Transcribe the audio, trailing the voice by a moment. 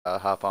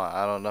hop on.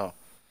 I don't know.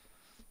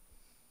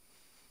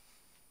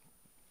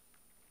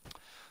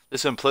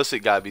 This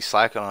implicit guy be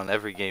slacking on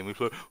every game. He's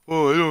like,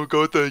 oh, I don't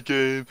got that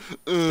game.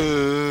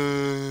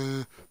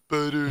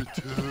 Butter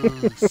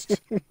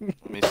toast.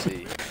 Let me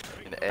see.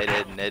 And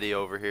Ed, and Eddie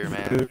over here,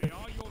 man.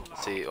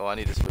 Let's see. Oh, I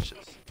need to switch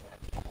this.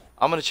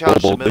 I'm gonna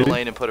challenge the middle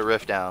lane and put a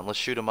rift down. Let's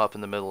shoot him up in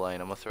the middle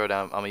lane. I'm gonna throw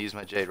down. I'm gonna use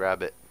my Jade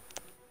Rabbit.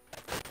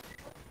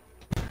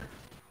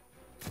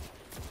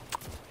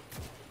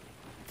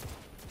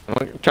 I'm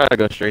gonna try to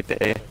go straight to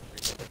A.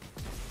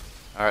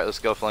 Alright, let's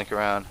go flank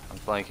around. I'm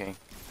flanking.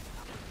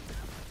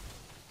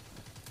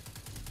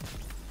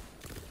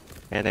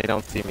 And they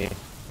don't see me.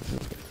 This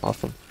is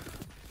awesome.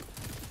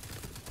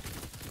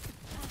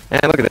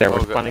 And look at that, we're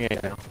spawning A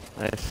now.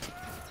 Nice.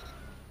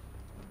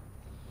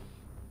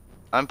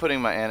 I'm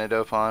putting my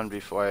antidote on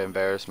before I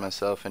embarrass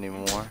myself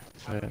anymore.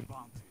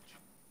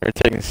 They're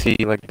taking C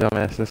like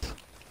dumbasses.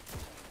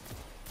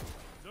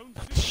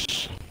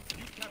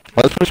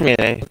 Let's push me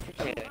in A.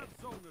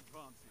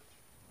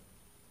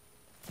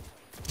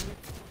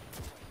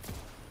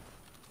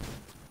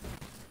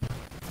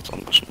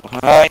 Someone pushing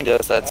behind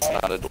us, that's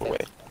not a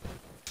doorway.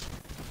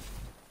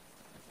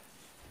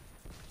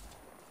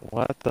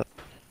 What the?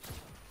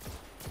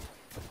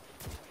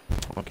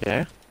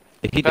 Okay.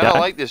 I don't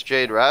like this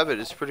Jade Rabbit,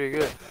 it's pretty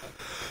good.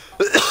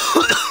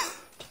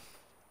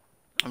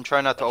 I'm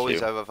trying not to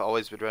I've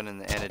always been running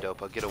the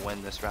antidote. I'll get a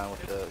win this round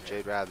with the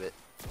Jade Rabbit.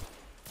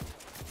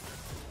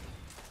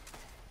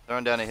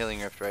 Throwing down a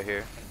healing rift right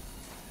here.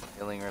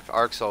 Healing rift.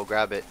 Arc Soul,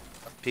 grab it.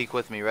 Peek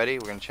with me, ready?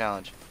 We're gonna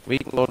challenge.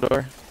 Weak low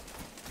door.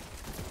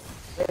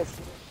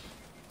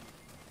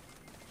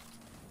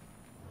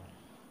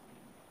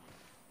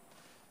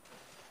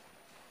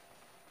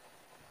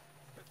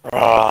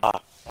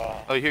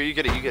 Oh, here, you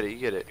get it, you get it, you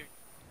get it.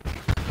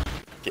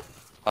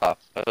 I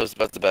was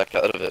about to back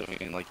out of it. I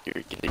mean, like, you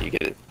get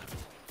it.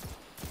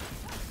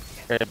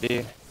 Grab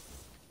B.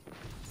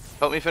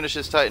 Help me finish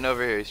this Titan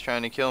over here. He's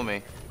trying to kill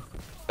me.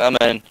 Come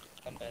in.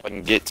 If I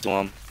can get to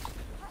him.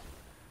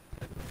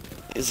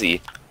 Is he?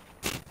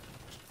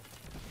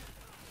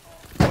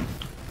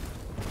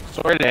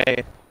 Sword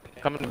A.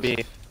 Coming to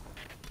B.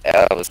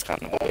 Yeah, that was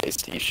kind of a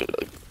waste. You should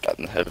have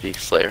gotten the heavy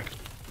slayer.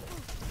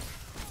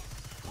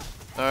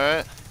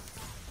 Alright.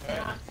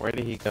 Where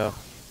did he go?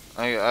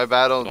 I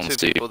battled two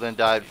people, then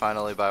died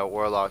finally by a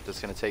warlock that's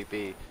gonna take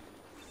B.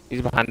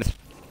 He's behind us.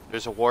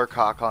 There's a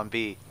warcock on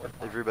B.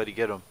 Everybody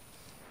get him.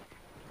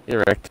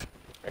 You're wrecked.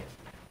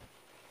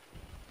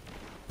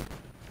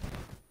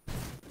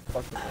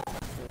 Is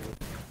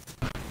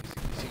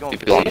he going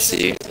People on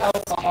C.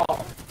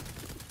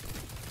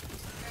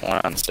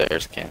 One on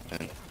stairs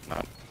camping.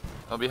 No.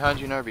 Oh, behind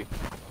you, Narby.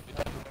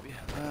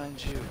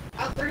 Behind you.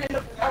 I'll bring it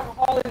up with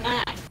alcohol in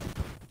that.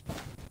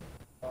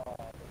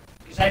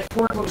 Because I have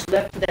 4 goes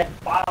left to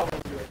that bottle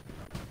over it.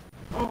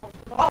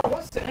 Oh,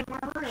 what's that in my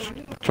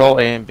room? Control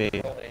A and B.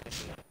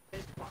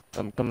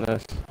 Come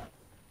this.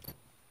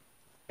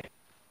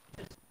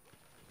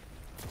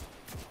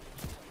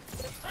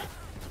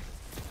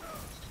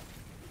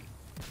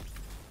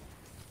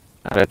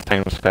 Oh, that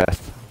time was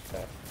fast.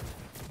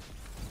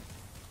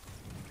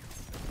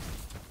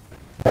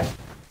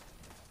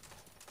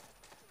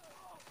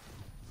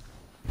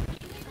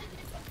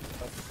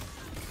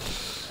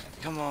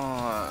 Come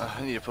on.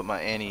 I need to put my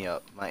Annie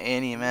up. My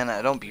Annie, man,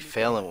 I don't be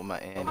failing with my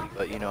Annie.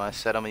 But, you know, I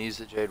said I'm going to use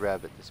the Jade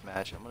Rabbit this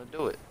match. I'm going to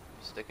do it.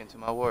 Sticking to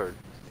my word.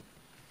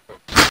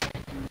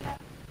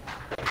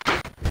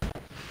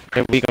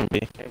 Yeah, we gonna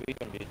be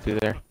through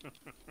there.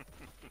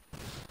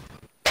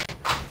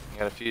 I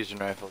got a fusion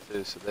rifle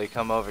too, so they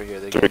come over here,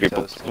 they get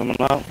toasted. Coming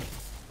out.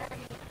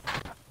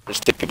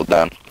 Just take people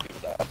down.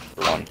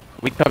 For one.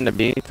 We come to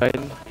B,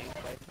 Titan.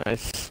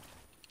 Nice.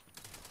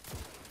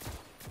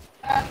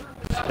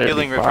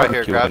 Healing rift right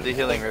here, grab the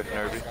healing rift,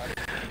 Nerby.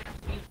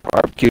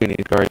 Barbecuing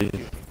these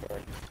guardians.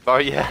 Oh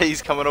yeah,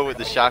 he's coming over with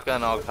the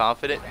shotgun all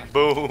confident.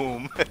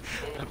 Boom!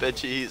 I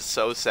bet you he's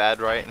so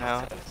sad right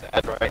now.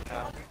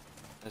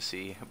 Let's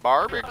see.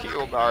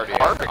 Barbecue guardian.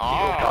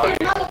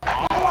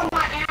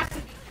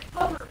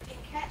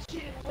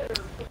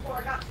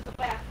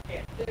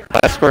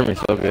 Last score me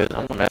so good.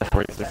 I'm gonna ask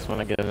for this when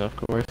I get enough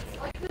cores.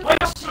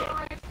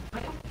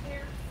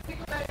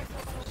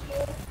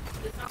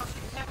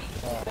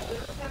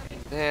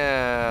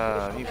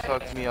 Damn, he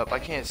fucked me up. I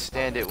can't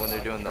stand it when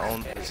they're doing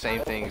the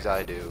same things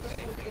I do.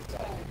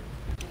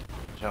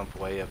 Jump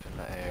way up in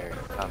the air.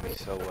 Got me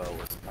so well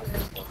with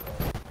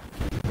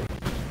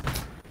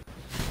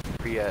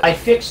I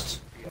fixed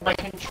my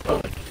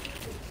controller.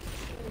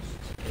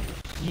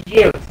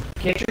 You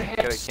get your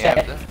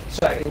headset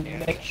so I can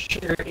make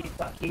sure it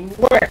fucking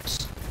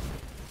works.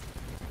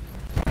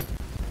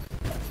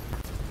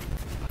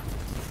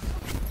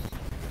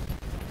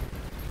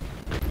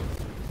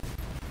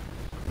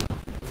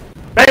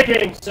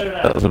 Baking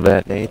soda. That was a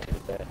bad nade.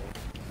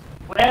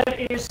 Where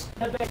is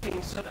the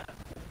baking soda?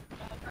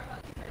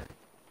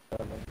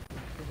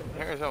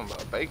 Here's something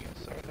about bacon.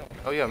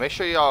 Oh yeah, make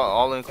sure y'all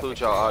all include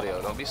y'all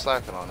audio. Don't be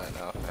slacking on that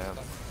now, fam.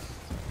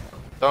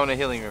 Throwing a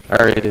healing rift. I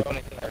already did.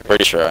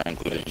 Pretty sure I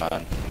included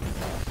mine.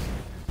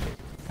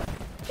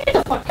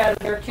 fuck out of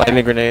there, kid.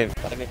 Lightning grenade.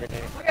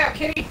 Look out,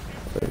 kitty.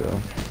 There you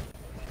go.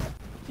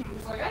 He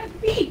was like, I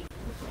beat.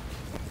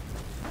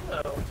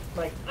 Oh,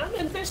 like, I'm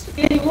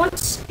investigating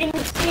what's in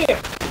this game.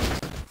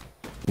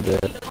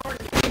 Dead.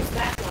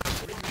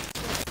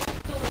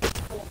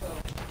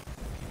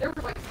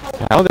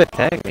 How did it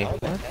tag me?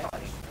 What?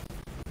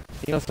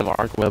 He must have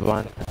arc web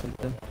on or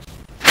something.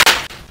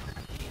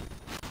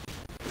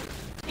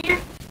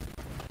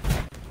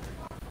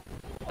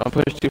 Don't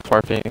push too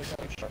far, Phoenix.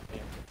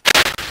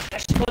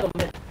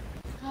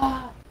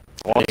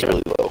 One's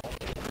really low.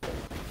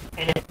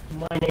 And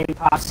my name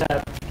pops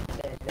up.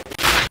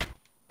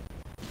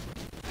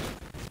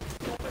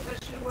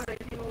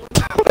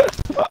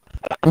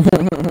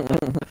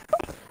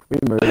 We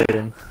murdered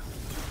him.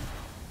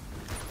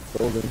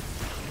 Killed him.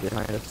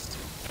 Behind us.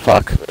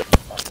 Fuck.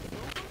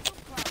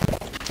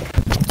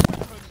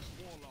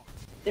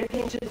 They're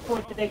getting to the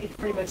point that they could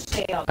pretty much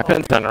stay out. I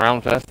couldn't turn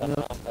around fast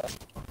enough.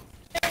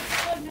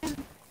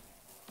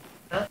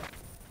 Huh?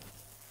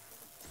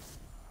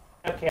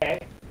 Okay.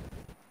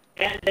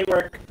 And they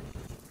work.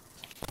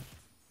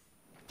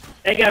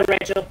 They go,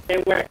 Rachel. They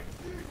work.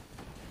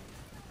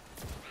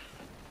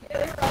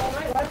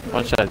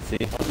 One shot C.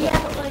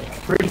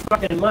 Pretty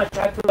fucking much.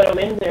 I put them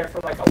in there for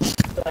like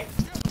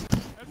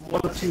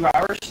 1 or 2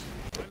 hours.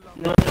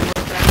 Nothing like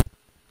that.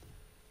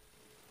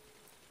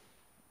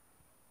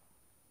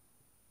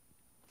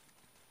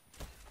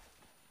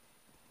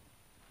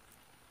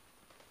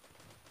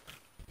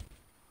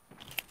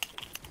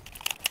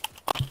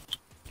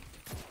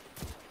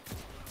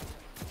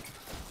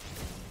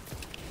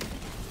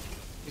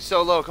 He's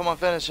so low. Come on,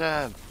 finish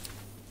him.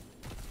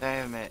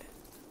 Damn it.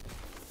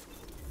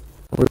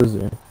 Where is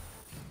he?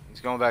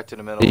 He's going back to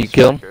the middle. Did you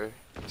kill him? Striker.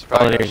 He's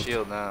probably got a there.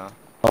 shield now.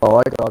 Oh,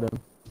 I got him.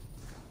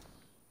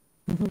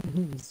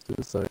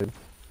 Suicide.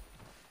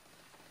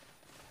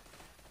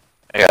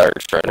 I got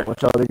a strider.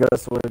 Watch out, he got a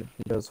sword.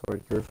 He got a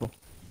sword, careful.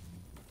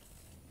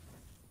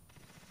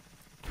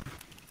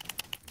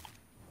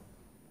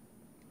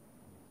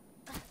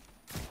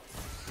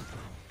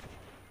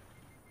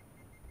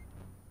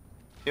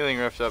 Healing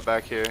rift up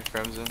back here,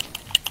 Crimson.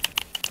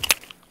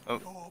 Oh,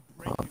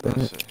 Oh, dang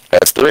let's it. see.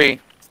 That's 3.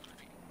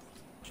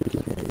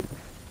 Shooting me.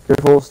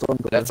 Careful, storm.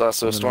 That's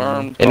also a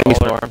storm. Enemy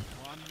Caller. storm.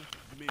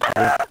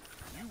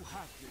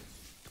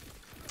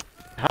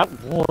 How?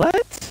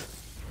 What?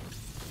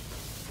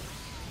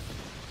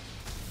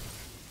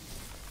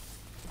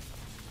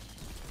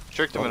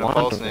 Tricked him in a Launch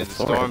pulse with nade. the The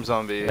sword. storm's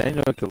on B. I didn't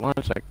know it could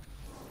launch like.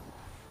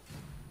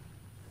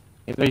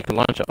 You know you can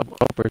launch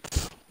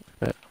upwards.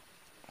 But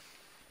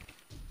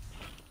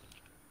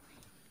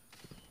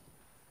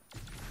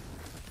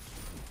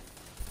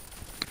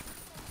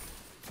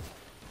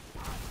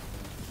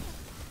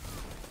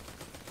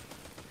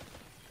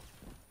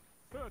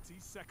 30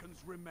 seconds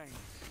remain.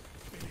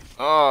 Finish.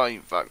 Oh,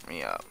 you fucked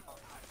me up.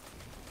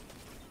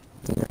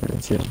 Yeah,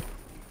 that's it.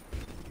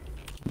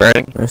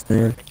 burning. Nice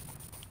man.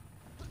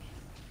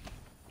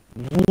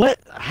 What?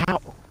 How?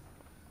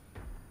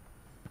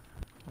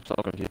 I'm so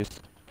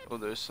confused. Oh,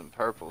 there's some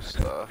purple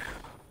stuff.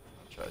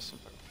 I'll try some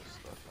purple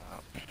stuff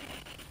out.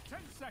 10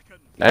 seconds.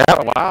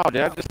 Yeah, wow,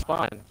 dude, I just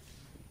spawned.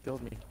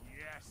 Killed me.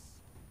 Yes.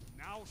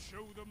 Now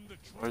show them the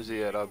true Where's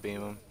he at? I'll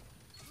beam him.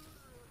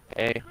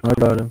 Hey. I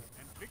got him.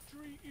 and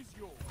victory is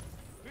yours.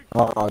 Victory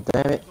Oh,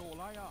 damn it. is all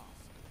I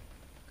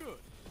ask.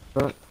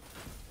 Good.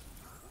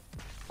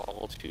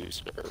 All to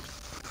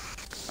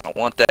serve. I don't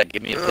want that.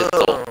 Give me a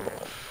pistol.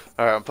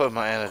 Alright, I'm putting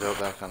my antidote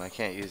back on. I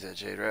can't use that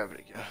Jade Rabbit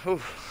again.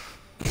 Whew.